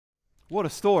What a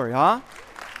story, huh?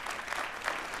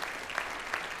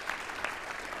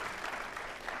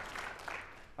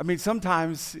 I mean,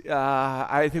 sometimes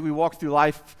I think we walk through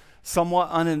life somewhat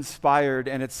uninspired,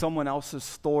 and it's someone else's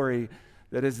story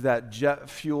that is that jet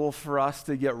fuel for us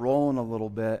to get rolling a little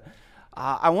bit.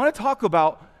 I want to talk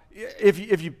about,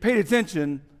 if you paid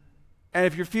attention, and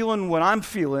if you're feeling what I'm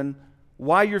feeling,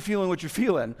 why you're feeling what you're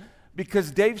feeling.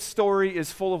 Because Dave's story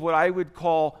is full of what I would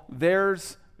call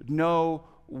 "there's no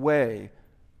way"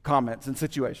 comments and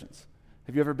situations.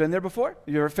 Have you ever been there before? Have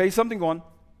you ever faced something going,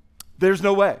 "There's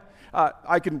no way"?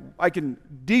 I can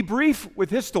debrief with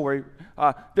his story.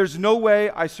 There's no way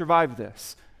I survive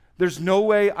this. There's no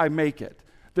way I make it.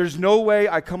 There's no way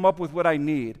I come up with what I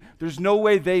need. There's no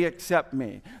way they accept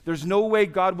me. There's no way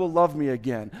God will love me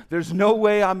again. There's no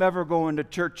way I'm ever going to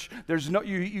church.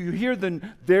 You hear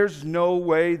there's no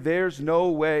way, there's no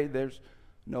way, there's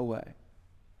no way.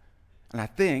 And I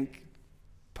think,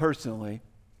 personally,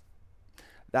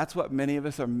 that's what many of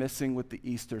us are missing with the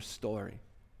Easter story.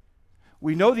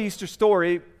 We know the Easter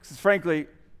story because, frankly,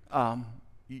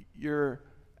 you're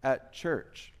at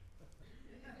church,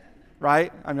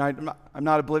 right? I'm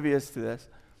not oblivious to this.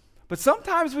 But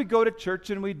sometimes we go to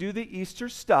church and we do the Easter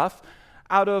stuff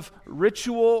out of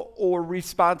ritual or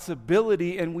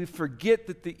responsibility, and we forget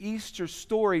that the Easter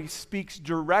story speaks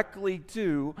directly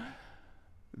to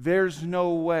 "there's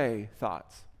no way"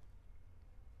 thoughts.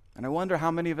 And I wonder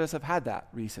how many of us have had that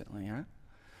recently, huh?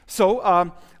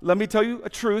 So let me tell you a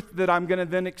truth that I'm going to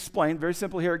then explain. Very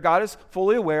simple here. God is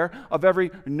fully aware of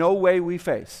every no way we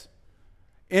face.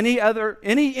 Any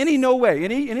no way,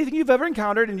 anything you've ever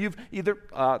encountered, and you've either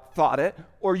thought it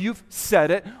or you've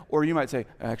said it, or you might say,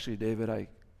 "Actually, David, I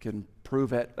can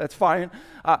prove it." That's fine.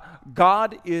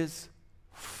 God is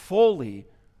fully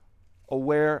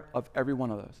aware of every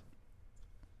one of those.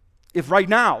 If right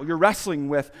now you're wrestling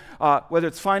with whether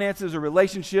it's finances or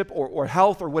relationship or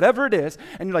health or whatever it is,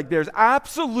 and you're like, "There's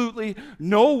absolutely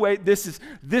no way this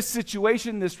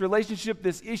situation, this relationship,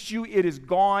 this issue, it is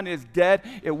gone, it's dead,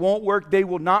 it won't work, they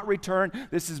will not return,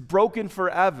 this is broken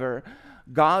forever,"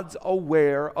 God's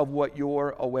aware of what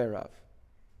you're aware of.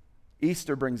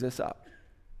 Easter brings this up.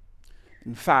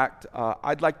 In fact,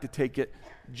 I'd like to take it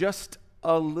just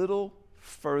a little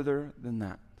further than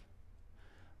that.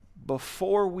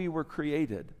 Before we were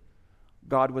created,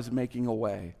 God was making a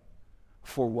way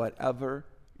for whatever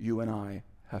you and I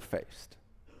have faced.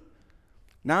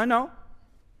 Now I know.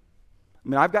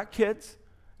 I've got kids,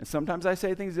 and sometimes I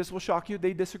say things this will shock you,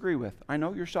 they disagree with. I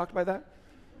know you're shocked by that.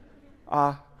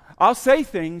 I'll say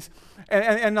things,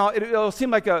 and it'll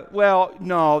seem like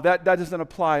that doesn't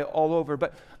apply all over.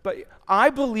 But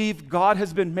I believe God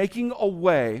has been making a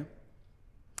way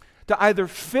to either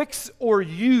fix or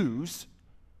use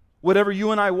whatever you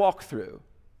and I walk through.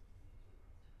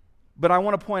 But I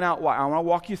want to point out why. I want to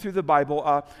walk you through the Bible.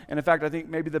 And in fact, I think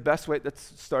maybe the best way,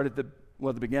 let's start at the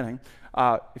beginning.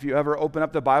 If you ever open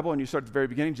up the Bible and you start at the very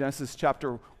beginning, Genesis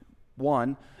chapter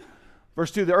 1, verse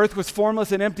 2, "The earth was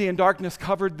formless and empty, and darkness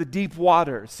covered the deep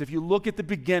waters." If you look at the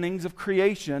beginnings of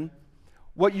creation,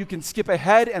 what you can skip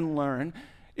ahead and learn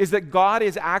is that God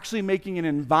is actually making an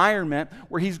environment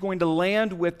where he's going to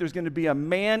land with, there's going to be a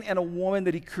man and a woman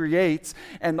that he creates,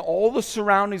 and all the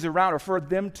surroundings around are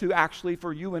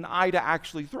for you and I to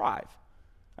actually thrive.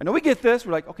 I know we get this.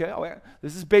 We're like, okay,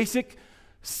 this is basic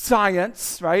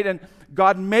science, right? And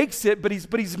God makes it, but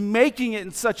he's making it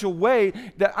in such a way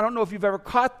that, I don't know if you've ever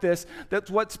caught this, that's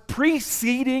what's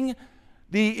preceding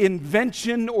the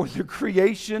invention or the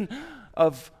creation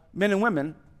of men and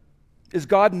women is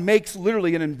God makes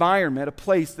literally an environment, a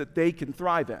place that they can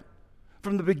thrive in.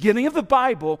 From the beginning of the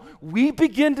Bible, we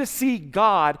begin to see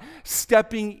God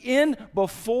stepping in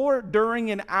before, during,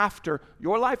 and after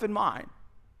your life and mine,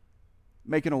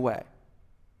 making a way.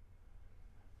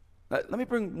 Let me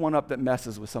bring one up that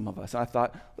messes with some of us. I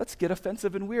thought, let's get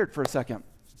offensive and weird for a second.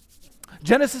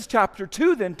 Genesis chapter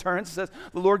 2 then turns and says,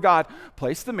 "The Lord God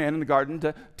placed the man in the garden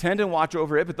to tend and watch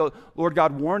over it, but the Lord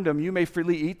God warned him, 'You may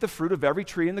freely eat the fruit of every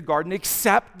tree in the garden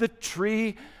except the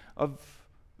tree of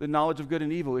the knowledge of good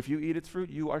and evil. If you eat its fruit,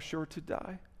 you are sure to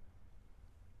die.'"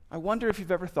 I wonder if you've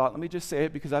ever thought, let me just say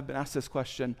it because I've been asked this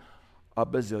question a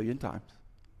bazillion times.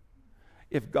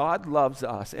 If God loves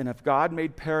us, and if God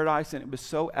made paradise and it was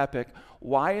so epic,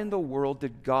 why in the world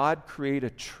did God create a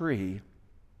tree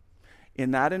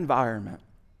in that environment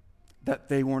that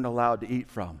they weren't allowed to eat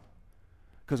from?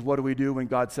 Because what do we do when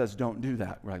God says don't do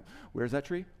that? Right? Where's that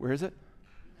tree? Where is it?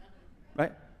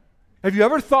 Right? Have you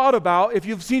ever thought about, if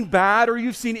you've seen bad or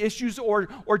you've seen issues or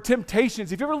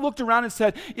temptations, have you ever looked around and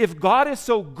said, if God is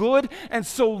so good and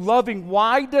so loving,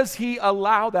 why does he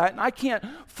allow that? And I can't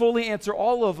fully answer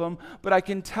all of them, but I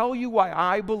can tell you why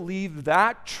I believe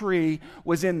that tree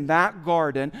was in that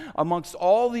garden amongst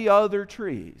all the other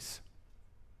trees.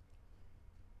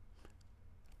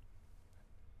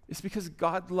 It's because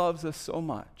God loves us so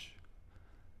much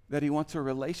that he wants a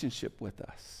relationship with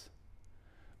us.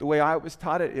 The way I was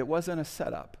taught it, it wasn't a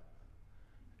setup.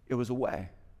 It was a way.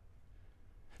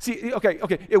 See, okay,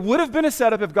 it would have been a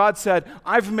setup if God said,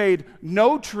 I've made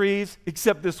no trees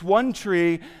except this one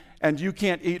tree, and you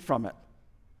can't eat from it.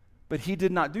 But he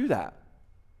did not do that.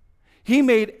 He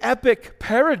made epic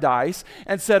paradise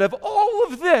and said, of all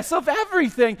of this, of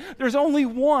everything, there's only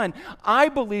one. I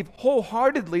believe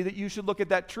wholeheartedly that you should look at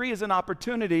that tree as an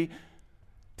opportunity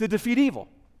to defeat evil.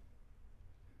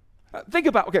 Think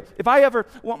about, if I ever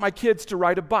want my kids to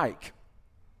ride a bike,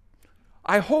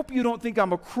 I hope you don't think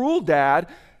I'm a cruel dad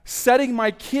setting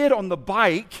my kid on the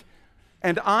bike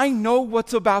and I know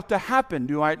what's about to happen.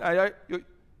 If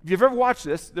you've ever watched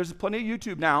this, there's plenty of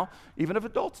YouTube now, even of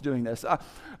adults doing this.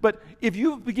 But if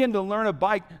you begin to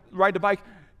ride a bike,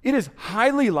 it is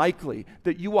highly likely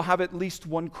that you will have at least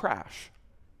one crash.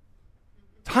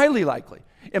 It's highly likely.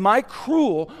 Am I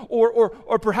cruel,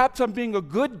 or perhaps I'm being a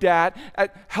good dad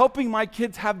at helping my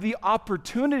kids have the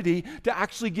opportunity to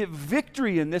actually get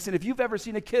victory in this? And if you've ever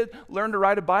seen a kid learn to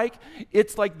ride a bike,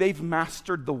 it's like they've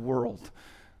mastered the world.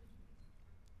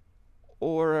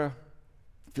 Or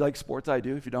if you like sports, I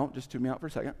do. If you don't, just tune me out for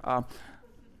a second.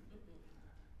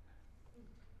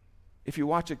 If you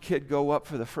watch a kid go up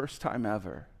for the first time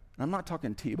ever, and I'm not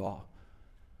talking t-ball,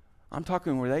 I'm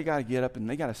talking where they got to get up and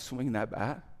they got to swing that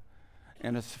bat,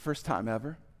 and it's the first time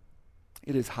ever,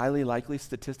 it is highly likely,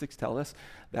 statistics tell us,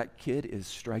 that kid is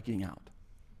striking out.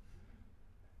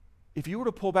 If you were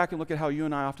to pull back and look at how you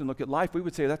and I often look at life, we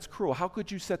would say, that's cruel. How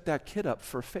could you set that kid up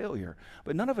for failure?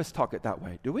 But none of us talk it that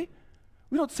way, do we?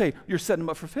 We don't say, you're setting him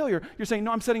up for failure. You're saying,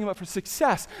 no, I'm setting him up for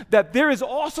success. That there is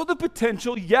also the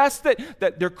potential, yes,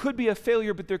 that there could be a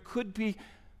failure, but there could be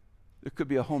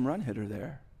a home run hitter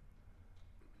there.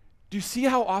 Do you see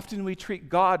how often we treat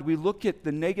God? We look at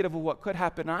the negative of what could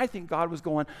happen, and I think God was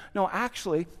going, no,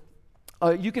 actually,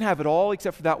 you can have it all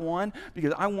except for that one,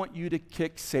 because I want you to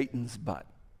kick Satan's butt.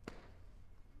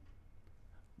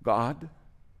 God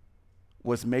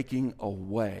was making a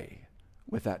way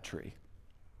with that tree.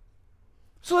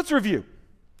 So let's review.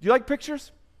 Do you like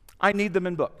pictures? I need them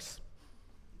in books.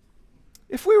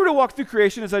 If we were to walk through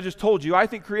creation, as I just told you, I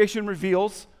think creation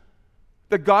reveals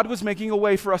that God was making a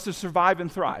way for us to survive and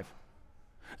thrive.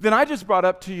 Then I just brought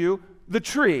up to you the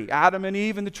tree, Adam and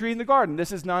Eve and the tree in the garden.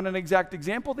 This is not an exact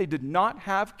example. They did not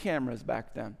have cameras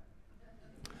back then.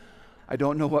 I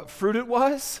don't know what fruit it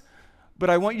was, but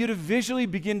I want you to visually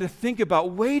begin to think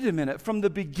about, wait a minute, from the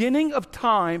beginning of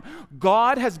time,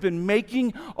 God has been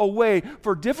making a way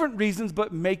for different reasons,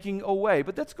 but making a way.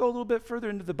 But let's go a little bit further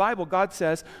into the Bible. God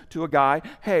says to a guy,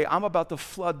 hey, I'm about to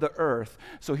flood the earth.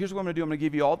 So here's what I'm going to do. I'm going to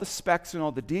give you all the specs and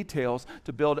all the details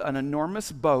to build an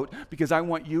enormous boat because I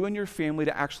want you and your family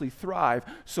to actually thrive.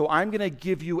 So I'm going to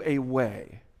give you a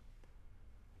way.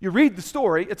 You read the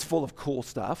story, it's full of cool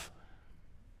stuff.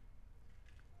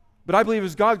 But I believe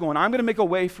it's God going, I'm going to make a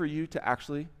way for you to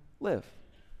actually live.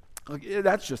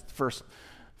 That's just the first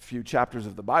few chapters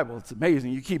of the Bible. It's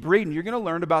amazing. You keep reading, you're going to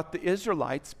learn about the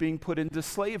Israelites being put into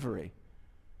slavery.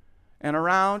 And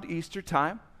around Easter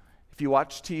time, if you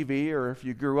watch TV or if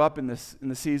you grew up in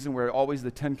the season where always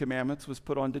the Ten Commandments was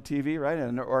put onto TV, right?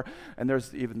 And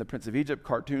there's even the Prince of Egypt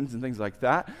cartoons and things like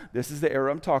that. This is the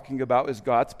era I'm talking about, is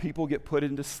God's people get put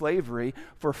into slavery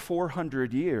for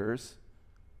 400 years.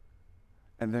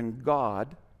 And then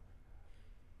God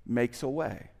makes a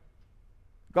way.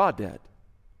 God did.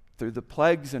 Through the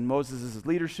plagues and Moses'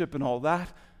 leadership and all that,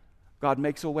 God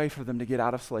makes a way for them to get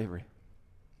out of slavery.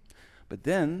 But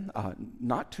then,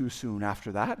 not too soon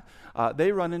after that,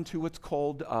 they run into what's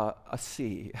called a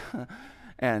sea.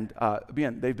 And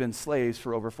again, they've been slaves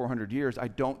for over 400 years. I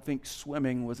don't think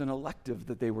swimming was an elective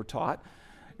that they were taught.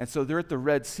 And so they're at the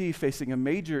Red Sea facing a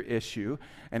major issue.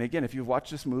 And again, if you've watched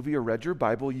this movie or read your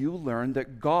Bible, you learn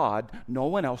that God, no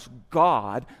one else,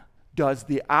 God does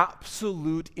the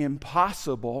absolute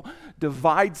impossible,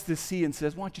 divides the sea and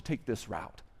says, why don't you take this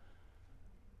route?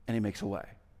 And he makes a way.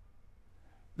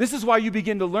 This is why you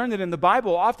begin to learn that in the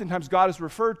Bible, oftentimes God is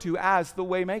referred to as the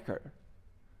way maker.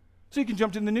 So you can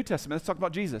jump to the New Testament. Let's talk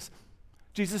about Jesus.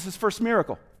 Jesus' first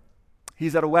miracle.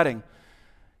 He's at a wedding.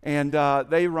 And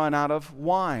they run out of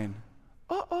wine.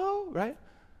 Right?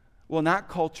 Well, in that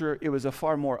culture, it was a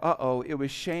far more, it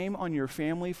was shame on your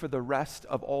family for the rest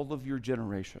of all of your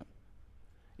generation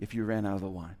if you ran out of the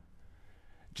wine.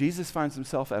 Jesus finds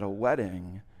himself at a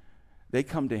wedding. They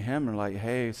come to him and are like,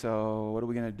 hey, so what are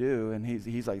we going to do? And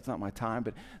he's like, it's not my time.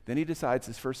 But then he decides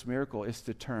his first miracle is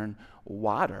to turn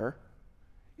water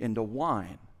into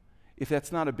wine. If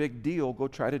that's not a big deal, go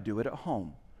try to do it at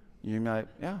home. You're like,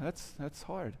 yeah, that's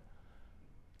hard.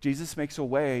 Jesus makes a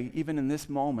way, even in this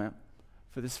moment,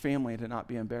 for this family to not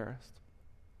be embarrassed.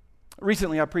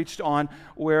 Recently, I preached on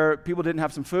where people didn't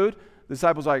have some food. The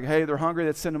disciples were like, hey, they're hungry,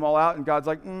 let's send them all out. And God's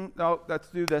like, no, let's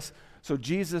do this. So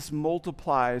Jesus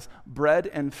multiplies bread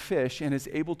and fish and is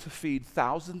able to feed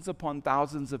thousands upon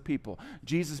thousands of people.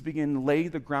 Jesus began to lay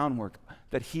the groundwork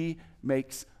that he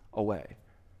makes a way.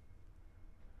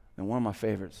 And one of my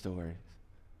favorite stories,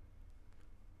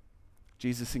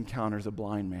 Jesus encounters a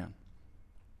blind man.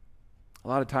 A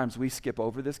lot of times we skip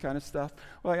over this kind of stuff.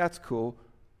 Well, that's cool.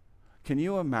 Can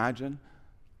you imagine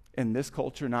in this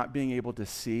culture not being able to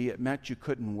see? It meant you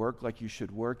couldn't work like you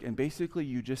should work, and basically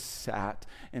you just sat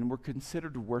and were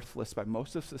considered worthless by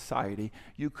most of society.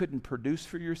 You couldn't produce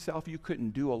for yourself. You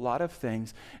couldn't do a lot of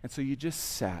things, and so you just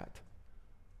sat.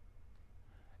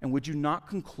 And would you not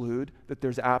conclude that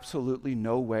there's absolutely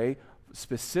no way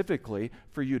specifically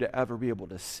for you to ever be able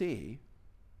to see,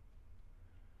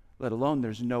 let alone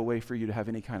there's no way for you to have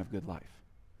any kind of good life?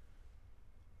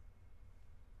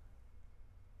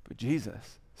 But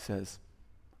Jesus says,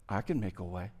 I can make a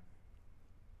way.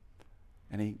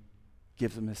 And he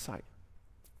gives him his sight.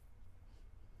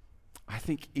 I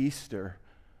think Easter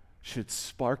should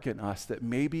spark in us that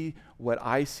maybe what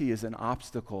I see as an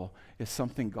obstacle is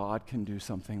something God can do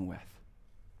something with.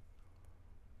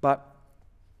 But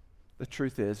the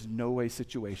truth is, no way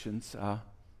situations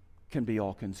can be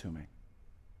all-consuming.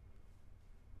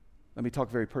 Let me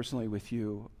talk very personally with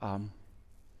you.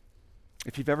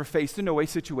 If you've ever faced a no-way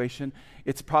situation,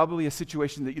 it's probably a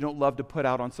situation that you don't love to put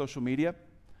out on social media,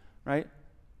 right?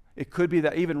 It could be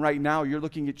that even right now you're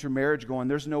looking at your marriage going,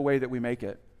 there's no way that we make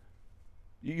it.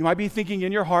 You might be thinking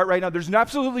in your heart right now, there's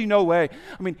absolutely no way.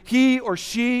 I mean, he or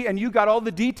she, and you got all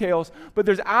the details, but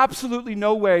there's absolutely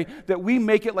no way that we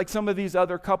make it like some of these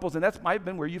other couples, and that might have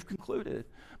been where you've concluded.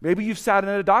 Maybe you've sat in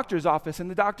a doctor's office, and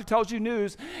the doctor tells you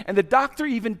news, and the doctor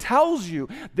even tells you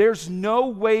there's no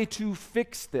way to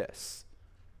fix this.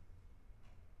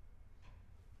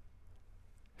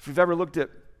 If you've ever looked at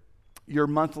your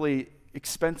monthly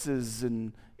expenses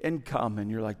and income, and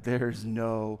you're like, there's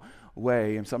no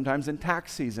way. And sometimes in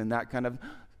tax season, that kind of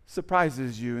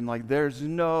surprises you, and like, there's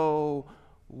no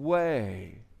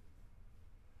way.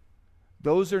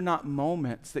 Those are not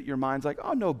moments that your mind's like,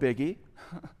 oh, no biggie.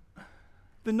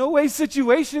 The no way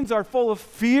situations are full of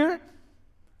fear.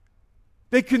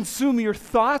 They consume your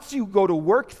thoughts. You go to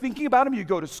work thinking about them. You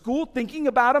go to school thinking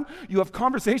about them. You have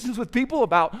conversations with people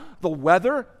about the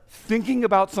weather, thinking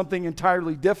about something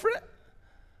entirely different.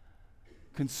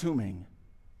 Consuming.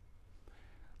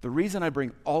 The reason I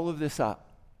bring all of this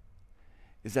up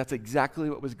is that's exactly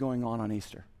what was going on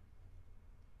Easter.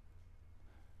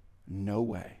 No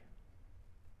way.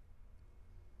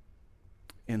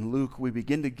 In Luke, we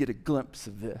begin to get a glimpse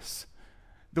of this.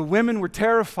 The women were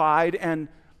terrified and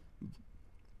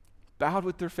bowed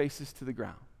with their faces to the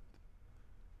ground.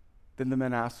 Then the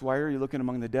men asked, why are you looking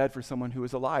among the dead for someone who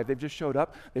is alive? They've just showed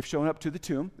up. They've shown up to the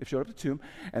tomb.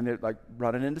 And they're like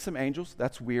running into some angels.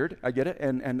 That's weird. I get it.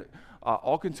 And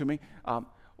all-consuming.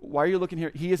 Why are you looking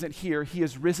here? He isn't here. He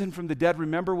is risen from the dead.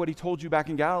 Remember what he told you back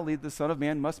in Galilee. The Son of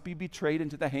Man must be betrayed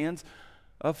into the hands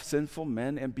of sinful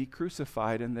men and be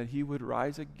crucified, and that he would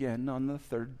rise again on the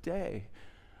third day.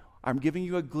 I'm giving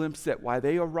you a glimpse that while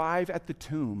they arrive at the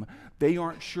tomb, they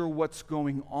aren't sure what's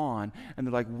going on. And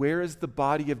they're like, where is the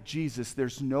body of Jesus?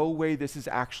 There's no way this is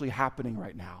actually happening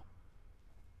right now.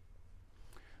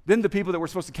 Then the people that we're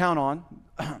supposed to count on,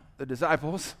 the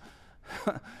disciples,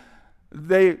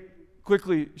 they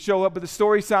quickly show up, but the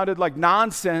story sounded like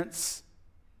nonsense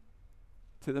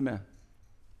to the men.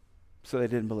 So they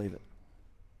didn't believe it.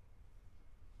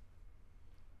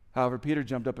 However, Peter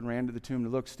jumped up and ran to the tomb to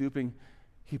look. Stooping,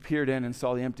 he peered in and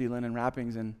saw the empty linen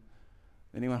wrappings, and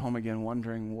then he went home again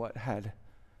wondering what had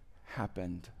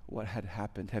happened. What had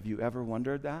happened? Have you ever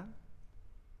wondered that?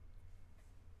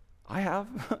 I have.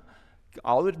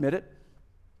 I'll admit it.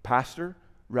 Pastor,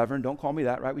 Reverend, don't call me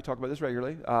that, right? We talk about this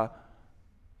regularly.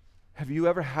 Have you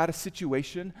ever had a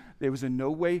situation, there was a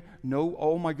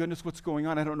oh my goodness, what's going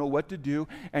on? I don't know what to do.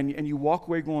 And you walk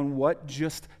away going, what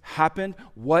just happened?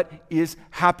 What is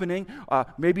happening?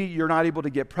 Maybe you're not able to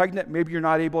get pregnant. Maybe you're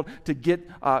not able to get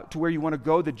to where you want to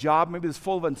go, the job. Maybe it's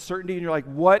full of uncertainty and you're like,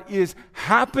 what is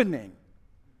happening?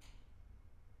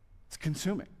 It's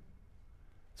consuming.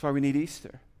 That's why we need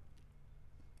Easter,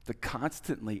 to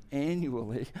constantly,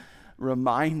 annually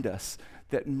remind us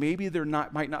that maybe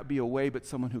might not be a way, but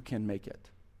someone who can make it.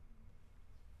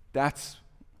 That's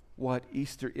what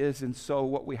Easter is. And so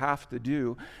what we have to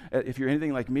do, if you're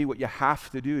anything like me, what you have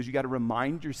to do is you got to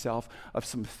remind yourself of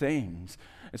some things.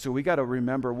 And so we got to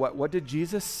remember what did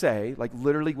Jesus say, like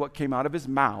literally what came out of his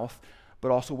mouth,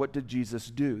 but also what did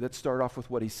Jesus do? Let's start off with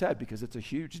what he said, because it's a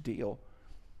huge deal.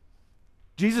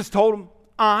 Jesus told him,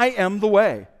 I am the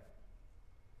way.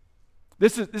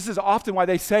 This is often why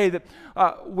they say that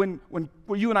when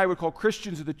what you and I would call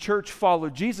Christians or the church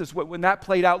followed Jesus, when that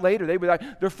played out later,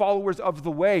 they're followers of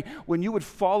the way. When you would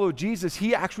follow Jesus,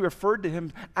 he actually referred to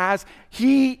him as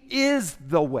he is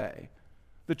the way,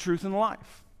 the truth, and the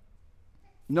life.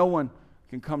 No one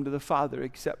can come to the Father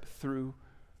except through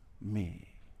me.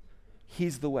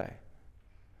 He's the way.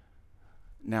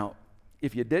 Now,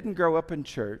 if you didn't grow up in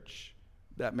church,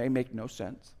 that may make no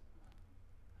sense.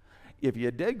 If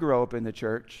you did grow up in the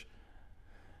church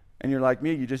and you're like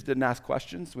me, you just didn't ask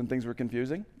questions when things were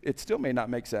confusing, it still may not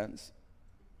make sense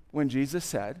when Jesus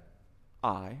said,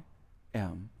 I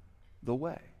am the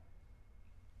way.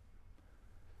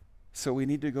 So we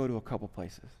need to go to a couple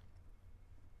places.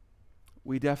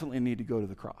 We definitely need to go to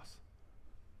the cross.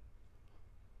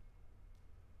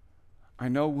 I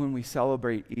know when we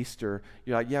celebrate Easter,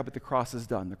 you're like, yeah, but the cross is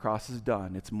done. The cross is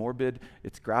done. It's morbid,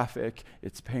 it's graphic,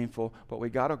 it's painful, but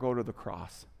we got to go to the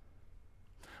cross.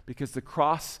 Because the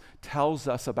cross tells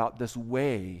us about this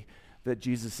way that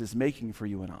Jesus is making for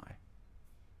you and I.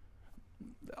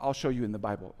 I'll show you in the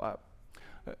Bible.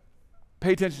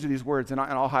 Pay attention to these words, and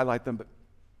I'll highlight them. But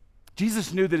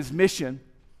Jesus knew that his mission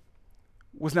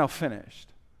was now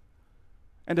finished.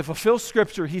 And to fulfill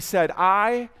Scripture, he said,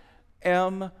 I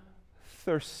am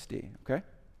thirsty, okay?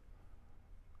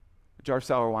 A jar of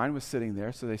sour wine was sitting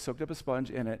there, so they soaked up a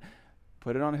sponge in it,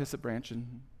 put it on a hyssop branch,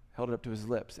 and held it up to his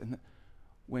lips. And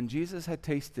when Jesus had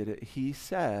tasted it, he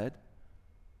said,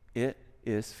 it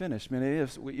is finished. I mean,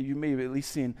 you may have at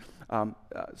least seen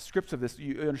scripts of this.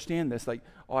 You understand this, like,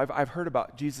 oh, I've heard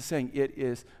about Jesus saying, it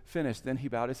is finished. Then he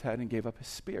bowed his head and gave up his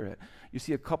spirit. You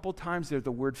see a couple times there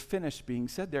the word finished being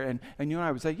said there, and you and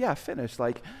I would say, yeah, finished,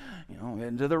 like,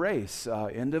 end of the race,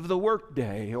 end of the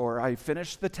workday, or I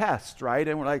finished the test, right?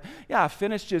 And we're like, yeah,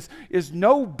 finished is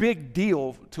no big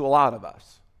deal to a lot of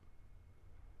us.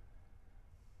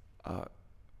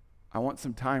 I want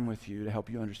some time with you to help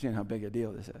you understand how big a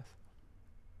deal this is.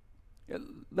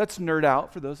 Let's nerd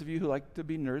out for those of you who like to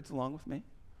be nerds along with me.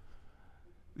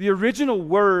 The original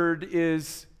word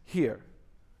is here,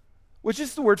 which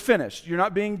is the word finished. You're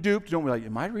not being duped. Don't be like,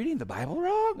 am I reading the Bible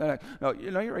wrong? No,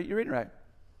 you're right. You're reading right.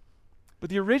 But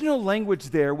the original language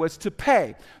there was to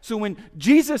pay. So when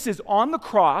Jesus is on the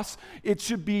cross, it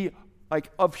should be like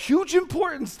of huge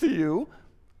importance to you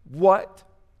what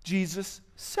Jesus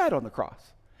said on the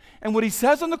cross. And what he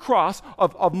says on the cross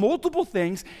of multiple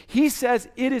things, he says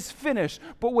it is finished.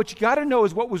 But what you got to know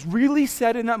is what was really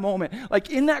said in that moment.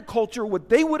 Like in that culture, what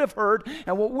they would have heard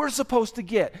and what we're supposed to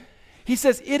get. He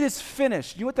says it is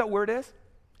finished. You know what that word is?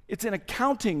 It's an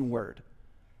accounting word.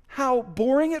 How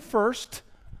boring at first,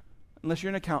 unless you're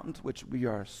an accountant, which we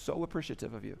are so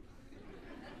appreciative of you.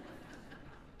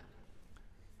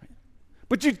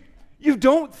 But you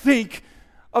don't think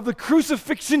of the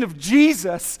crucifixion of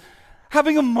Jesus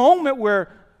having a moment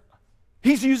where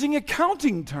he's using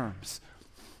accounting terms.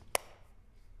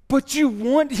 But you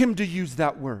want him to use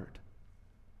that word.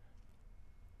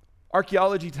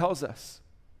 Archaeology tells us,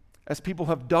 as people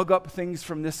have dug up things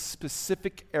from this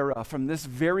specific era, from this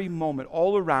very moment,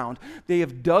 all around, they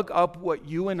have dug up what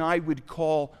you and I would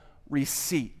call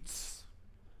receipts.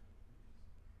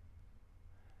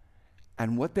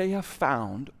 And what they have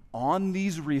found on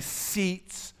these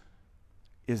receipts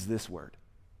is this word.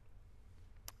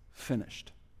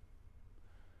 Finished.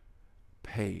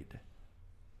 Paid.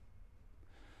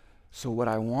 So what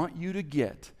I want you to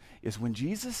get is when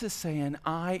Jesus is saying,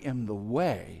 I am the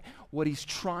way, what he's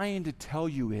trying to tell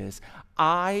you is,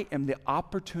 I am the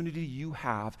opportunity you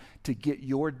have to get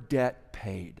your debt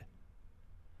paid.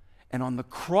 And on the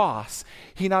cross,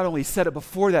 he not only said it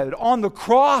before that, but on the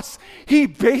cross, he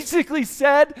basically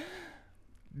said,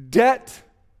 debt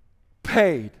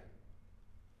paid.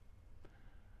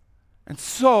 And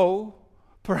so,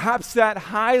 perhaps that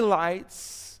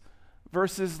highlights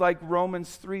verses like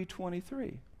Romans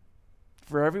 3:23.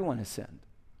 For everyone has sinned.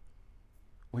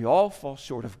 We all fall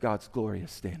short of God's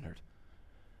glorious standard.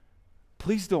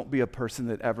 Please don't be a person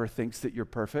that ever thinks that you're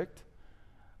perfect.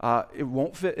 It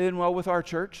won't fit in well with our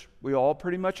church. We all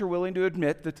pretty much are willing to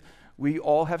admit that We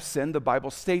all have sinned. The Bible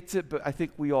states it, but I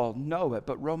think we all know it.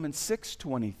 But Romans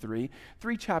 6:23,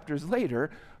 3 chapters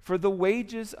later, for the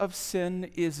wages of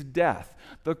sin is death.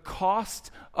 The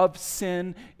cost of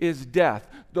sin is death.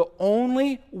 The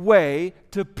only way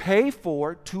to pay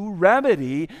for, to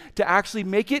remedy, to actually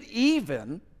make it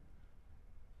even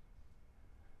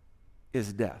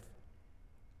is death.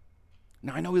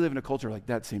 Now, I know we live in a culture like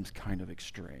that seems kind of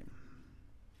extreme.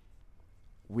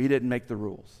 We didn't make the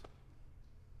rules.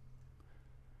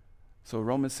 So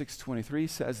Romans 6:23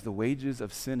 says the wages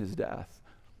of sin is death,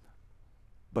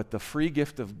 but the free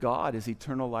gift of God is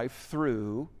eternal life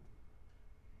through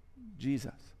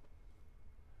Jesus.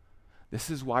 This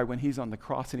is why when he's on the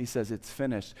cross and he says it's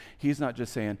finished, he's not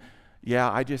just saying,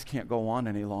 yeah, I just can't go on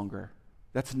any longer.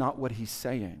 That's not what he's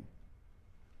saying.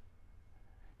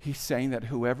 He's saying that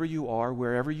whoever you are,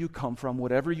 wherever you come from,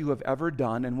 whatever you have ever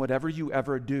done, and whatever you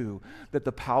ever do, that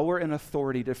the power and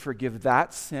authority to forgive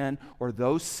that sin or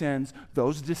those sins,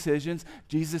 those decisions,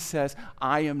 Jesus says,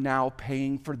 I am now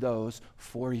paying for those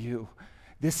for you.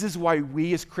 This is why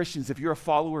we as Christians, if you're a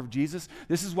follower of Jesus,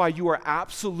 this is why you are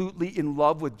absolutely in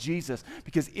love with Jesus.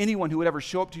 Because anyone who would ever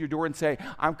show up to your door and say,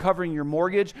 I'm covering your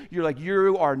mortgage, you're like,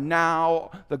 you are now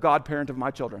the godparent of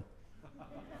my children.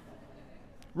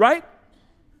 Right?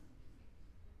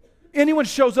 Anyone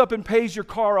shows up and pays your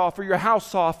car off or your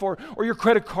house off or your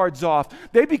credit cards off,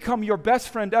 they become your best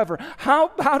friend ever. How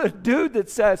about a dude that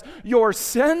says, your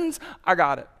sins, I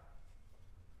got it.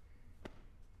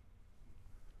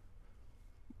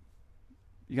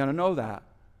 You got to know that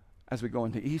as we go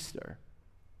into Easter.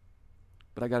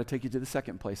 But I got to take you to the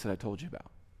second place that I told you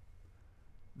about,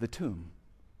 the tomb.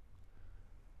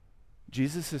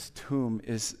 Jesus' tomb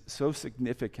is so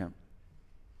significant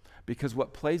because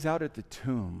what plays out at the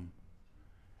tomb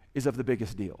is of the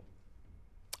biggest deal.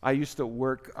 I used to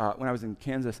work, when I was in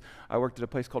Kansas, I worked at a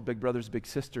place called Big Brothers Big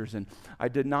Sisters, and I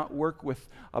did not work with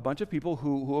a bunch of people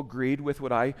who agreed with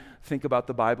what I think about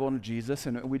the Bible and Jesus,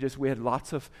 and we had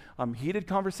lots of heated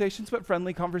conversations, but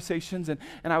friendly conversations, and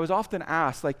I was often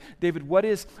asked, like, David, what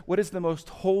is the most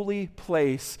holy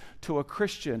place to a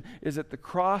Christian? Is it the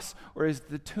cross or is it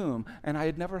the tomb? And I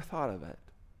had never thought of it.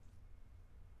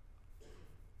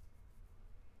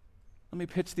 Let me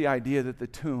pitch the idea that the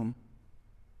tomb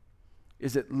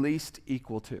is at least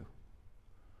equal to.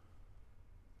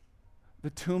 The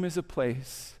tomb is a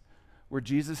place where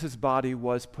Jesus' body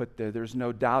was put there. There's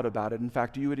no doubt about it. In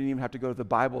fact, you wouldn't even have to go to the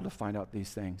Bible to find out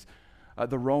these things.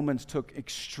 The Romans took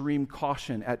extreme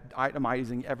caution at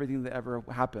itemizing everything that ever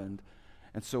happened.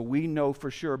 And so we know for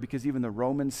sure, because even the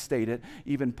Romans state it,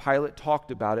 even Pilate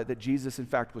talked about it, that Jesus in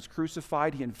fact was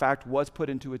crucified. He in fact was put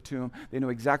into a tomb. They know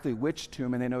exactly which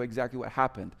tomb, and they know exactly what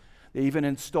happened. They even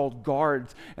installed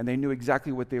guards, and they knew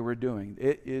exactly what they were doing.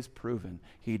 It is proven.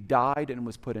 He died and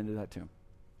was put into that tomb.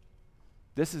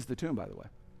 This is the tomb, by the way.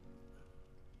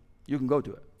 You can go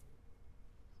to it.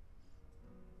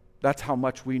 That's how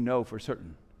much we know for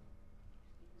certain.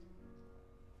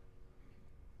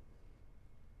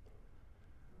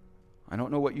 I don't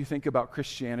know what you think about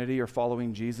Christianity or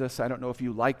following Jesus. I don't know if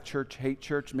you like church, hate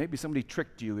church. Maybe somebody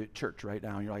tricked you at church right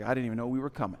now, and you're like, I didn't even know we were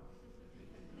coming.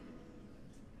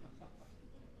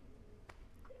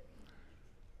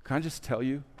 Can I just tell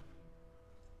you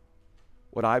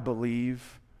what I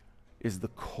believe is the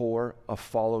core of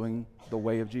following the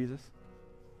way of Jesus?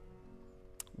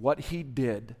 What he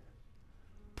did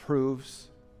proves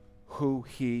who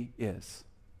he is.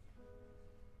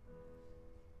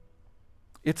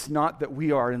 It's not that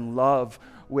we are in love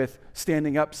with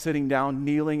standing up, sitting down,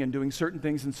 kneeling, and doing certain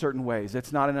things in certain ways.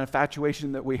 It's not an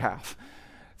infatuation that we have.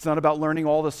 It's not about learning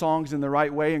all the songs in the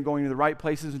right way and going to the right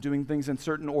places and doing things in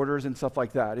certain orders and stuff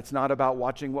like that. It's not about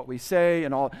watching what we say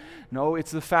and all. No,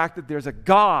 it's the fact that there's a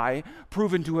guy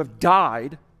proven to have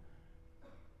died,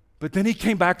 but then he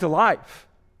came back to life.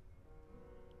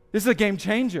 This is a game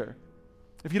changer.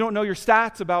 If you don't know your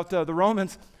stats about the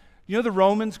Romans, you know the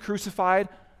Romans crucified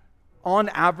on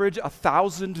average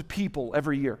 1,000 people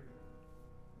every year.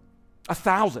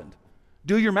 1,000.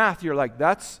 Do your math. You're like,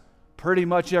 that's pretty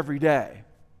much every day.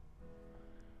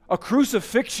 A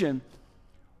crucifixion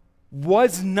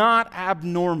was not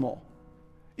abnormal.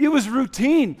 It was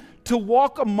routine to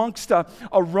walk amongst a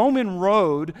Roman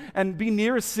road and be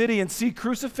near a city and see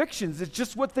crucifixions. It's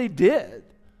just what they did.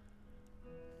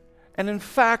 And in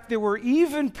fact, there were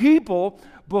even people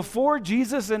before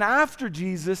Jesus and after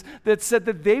Jesus that said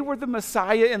that they were the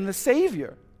Messiah and the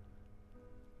Savior.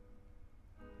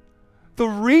 The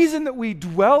reason that we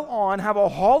dwell on, have a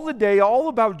holiday all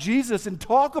about Jesus and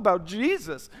talk about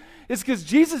Jesus is because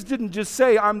Jesus didn't just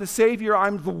say, I'm the Savior,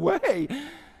 I'm the way.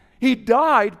 He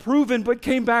died, proven, but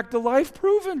came back to life,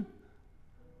 proven.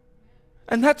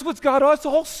 And that's what's got us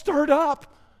all stirred up.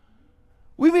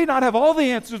 We may not have all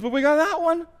the answers, but we got that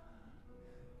one.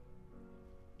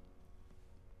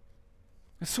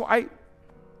 And so I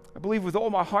believe with all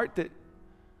my heart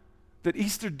that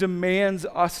Easter demands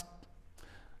us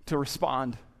to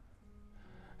respond.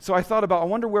 So I thought about, I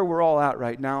wonder where we're all at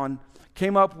right now, and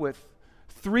came up with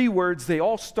 3 words. They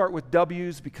all start with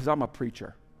W's because I'm a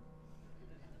preacher.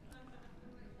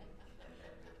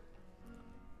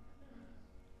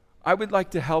 I would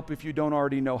like to help, if you don't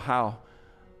already know how,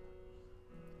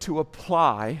 to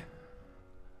apply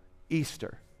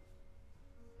Easter.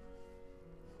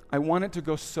 I want it to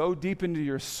go so deep into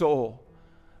your soul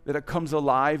that it comes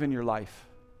alive in your life.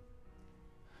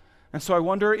 And so I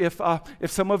wonder if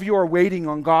some of you are waiting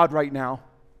on God right now,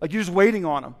 like you're just waiting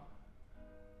on Him.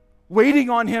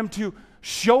 Waiting on Him to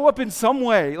show up in some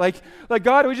way. Like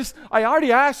God, I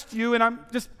already asked you, and I'm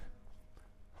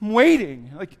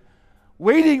waiting. Like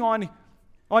waiting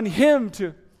on Him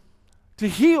to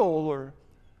heal or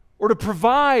to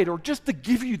provide or just to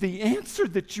give you the answer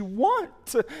that you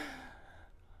want.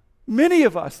 Many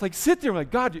of us sit there and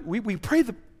God, we pray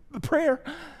the prayer,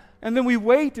 and then we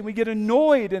wait and we get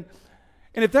annoyed. And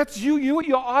if that's you, you know what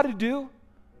you ought to do?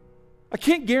 I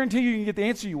can't guarantee you can get the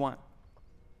answer you want.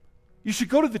 You should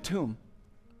go to the tomb.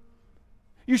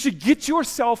 You should get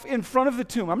yourself in front of the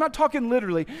tomb. I'm not talking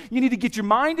literally. You need to get your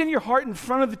mind and your heart in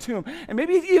front of the tomb. And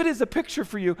maybe it is a picture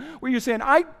for you where you're saying,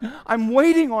 I'm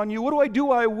waiting on you. What do I do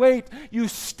while I wait? You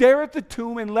stare at the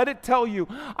tomb and let it tell you,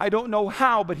 I don't know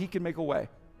how, but He can make a way.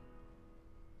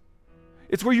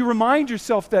 It's where you remind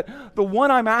yourself that the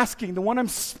one I'm asking, the one I'm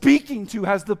speaking to,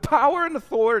 has the power and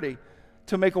authority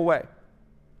to make a way,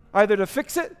 either to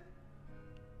fix it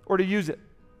or to use it.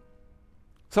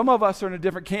 Some of us are in a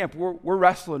different camp. We're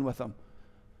wrestling with Him.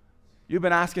 You've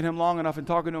been asking Him long enough and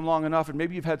talking to Him long enough, and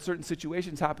maybe you've had certain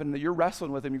situations happen that you're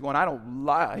wrestling with Him. You're going, I don't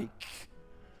like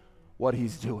what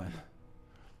He's doing.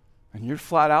 And you're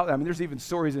flat out, there's even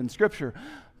stories in Scripture,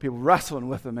 people wrestling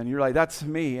with Him, and you're like, that's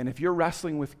me. And if you're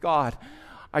wrestling with God,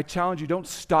 I challenge you, don't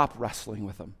stop wrestling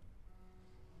with Him.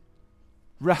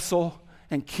 Wrestle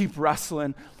and keep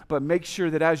wrestling, but make sure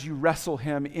that as you wrestle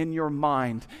Him, in your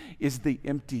mind is the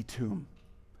empty tomb.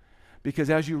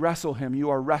 Because as you wrestle Him, you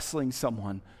are wrestling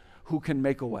someone who can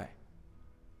make a way.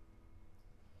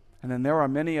 And then there are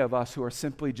many of us who are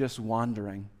simply just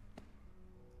wandering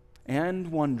and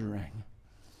wondering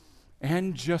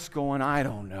and just going, I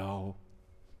don't know.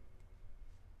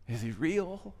 Is He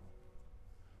real?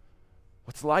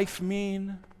 What's life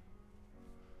mean?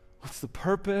 What's the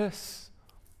purpose?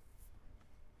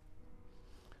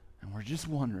 And we're just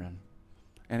wondering.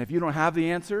 And if you don't have the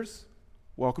answers,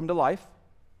 welcome to life.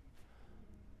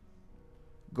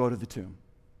 Go to the tomb.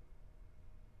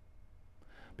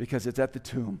 Because it's at the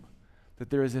tomb that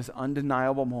there is this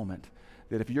undeniable moment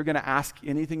that if you're going to ask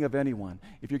anything of anyone,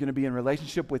 if you're going to be in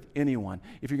relationship with anyone,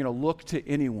 if you're going to look to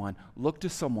anyone, look to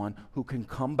someone who can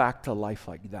come back to life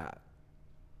like that.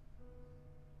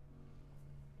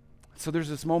 So there's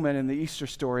this moment in the Easter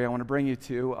story I want to bring you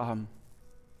to.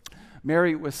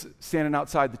 Mary was standing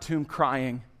outside the tomb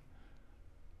crying.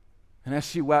 And as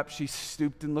she wept, she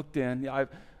stooped and looked in.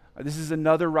 This is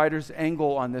another writer's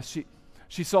angle on this.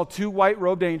 She saw 2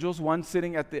 white-robed angels, one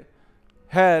sitting at the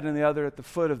head and the other at the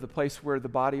foot of the place where the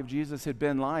body of Jesus had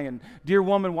been lying. Dear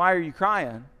woman, why are you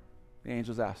crying? The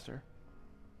angels asked her.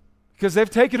 Because they've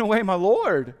taken away my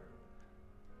Lord.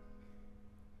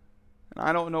 And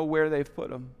I don't know where they've put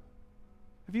him.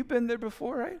 Have you been there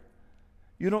before, right?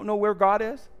 You don't know where God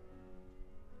is?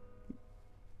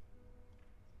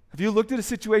 Have you looked at a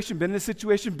situation, been in a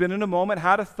situation, been in a moment,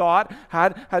 had a thought,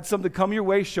 had something come your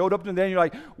way, showed up, and then you're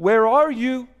like, where are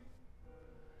you?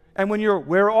 And when you're,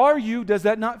 where are you, does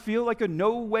that not feel like a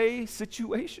no-way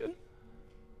situation?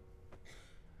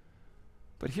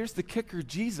 But here's the kicker.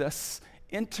 Jesus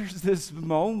enters this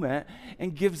moment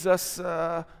and gives us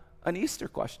an Easter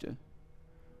question.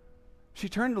 She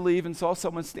turned to leave and saw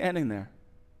someone standing there.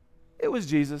 It was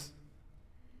Jesus.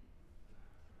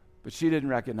 But she didn't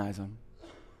recognize him.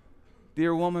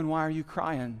 Dear woman, why are you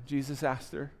crying? Jesus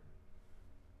asked her.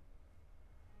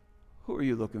 Who are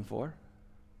you looking for?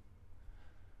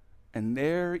 And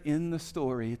there in the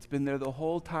story, it's been there the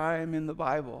whole time in the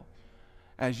Bible,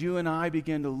 as you and I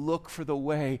begin to look for the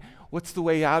way, what's the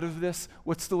way out of this?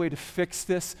 What's the way to fix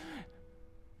this?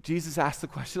 Jesus asked the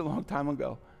question a long time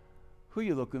ago. Who are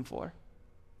you looking for?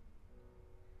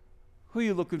 Who are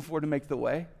you looking for to make the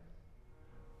way?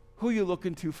 Who are you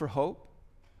looking to for hope?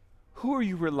 Who are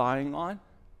you relying on?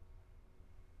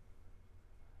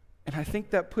 And I think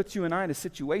that puts you and I in a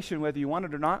situation, whether you want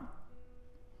it or not,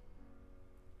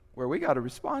 where we got to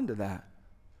respond to that.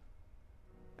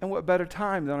 And what better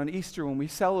time than on Easter when we're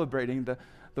celebrating the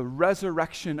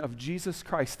resurrection of Jesus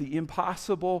Christ, the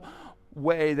impossible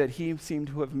way that he seemed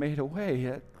to have made a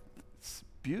way. It's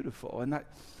beautiful. And that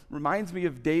reminds me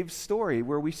of Dave's story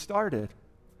where we started.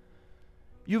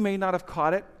 You may not have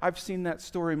caught it. I've seen that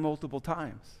story multiple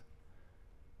times.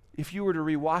 If you were to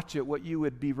rewatch it, what you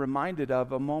would be reminded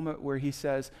of a moment where he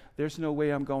says, there's no way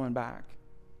I'm going back.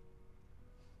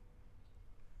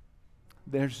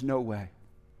 There's no way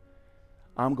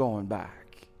I'm going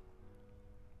back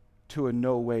to a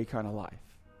no way kind of life.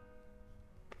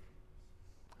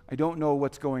 I don't know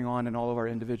what's going on in all of our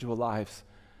individual lives,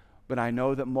 but I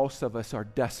know that most of us are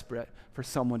desperate for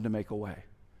someone to make a way.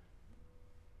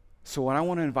 So what I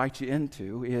want to invite you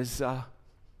into is a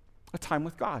time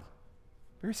with God.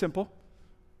 Very simple.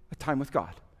 A time with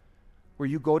God. Where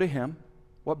you go to him,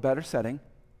 what better setting,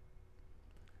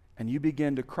 and you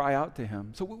begin to cry out to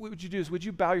him. So what would you do is, would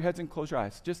you bow your heads and close your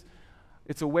eyes?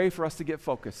 It's a way for us to get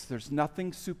focused. There's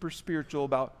nothing super spiritual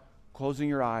about closing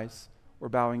your eyes or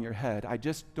bowing your head. I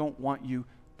just don't want you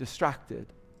distracted.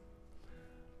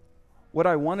 What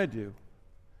I want to do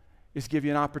is give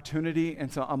you an opportunity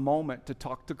and a moment to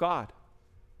talk to God.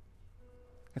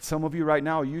 And some of you right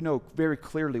now, you know very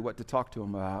clearly what to talk to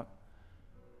him about.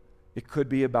 It could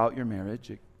be about your marriage.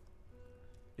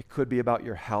 It could be about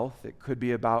your health. It could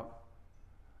be about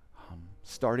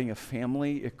starting a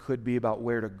family. It could be about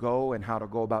where to go and how to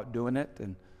go about doing it.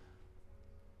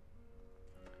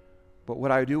 But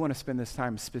what I do want to spend this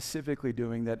time specifically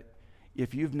doing, that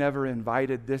if you've never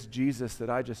invited this Jesus that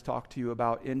I just talked to you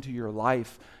about into your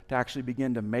life to actually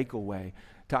begin to make a way,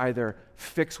 to either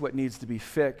fix what needs to be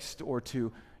fixed or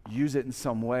to use it in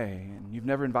some way, and you've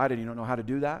never invited, you don't know how to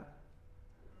do that,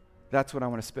 that's what I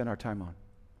want to spend our time on.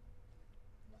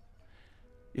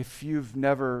 If you've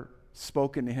never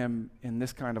spoken to him in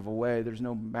this kind of a way, there's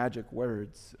no magic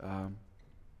words,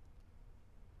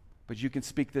 but you can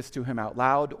speak this to him out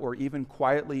loud or even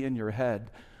quietly in your head.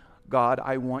 God,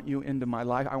 I want you into my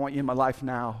life. I want you in my life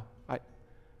now.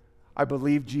 I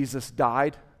believe Jesus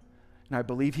died, and I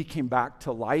believe he came back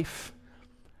to life.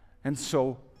 And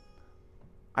so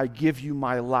I give you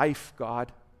my life,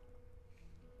 God.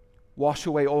 Wash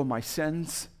away all my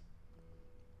sins.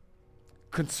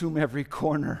 Consume every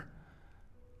corner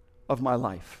of my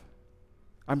life.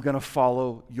 I'm going to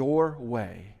follow your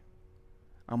way.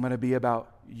 I'm going to be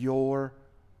about your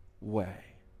way.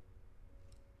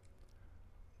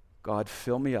 God,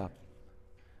 fill me up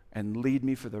and lead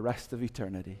me for the rest of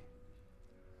eternity.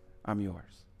 I'm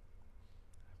yours.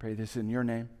 I pray this in your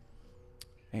name.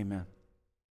 Amen.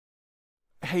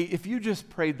 Hey, if you just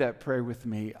prayed that prayer with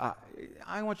me, I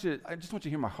just want you to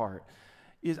hear my heart.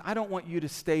 I don't want you to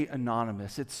stay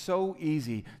anonymous. It's so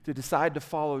easy to decide to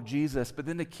follow Jesus, but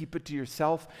then to keep it to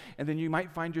yourself, and then you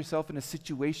might find yourself in a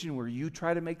situation where you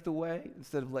try to make the way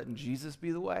instead of letting Jesus be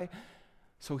the way.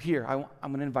 So here, I'm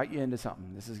going to invite you into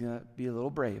something. This is going to be a little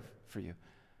brave for you.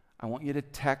 I want you to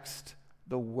text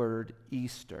the word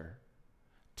Easter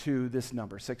to this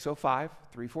number,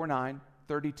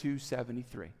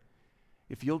 605-349-3273.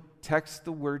 If you'll text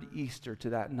the word Easter to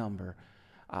that number,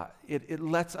 it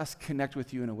lets us connect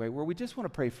with you in a way where we just want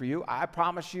to pray for you. I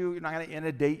promise you, you're not going to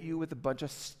inundate you with a bunch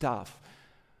of stuff.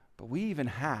 But we even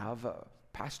have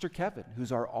Pastor Kevin,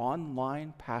 who's our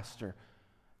online pastor.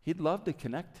 He'd love to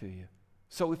connect to you.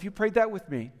 So if you prayed that with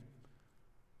me,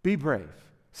 be brave,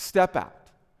 step out,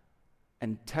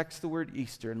 and text the word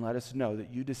Easter and let us know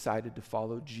that you decided to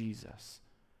follow Jesus.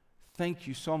 Thank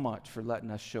you so much for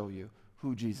letting us show you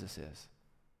who Jesus is.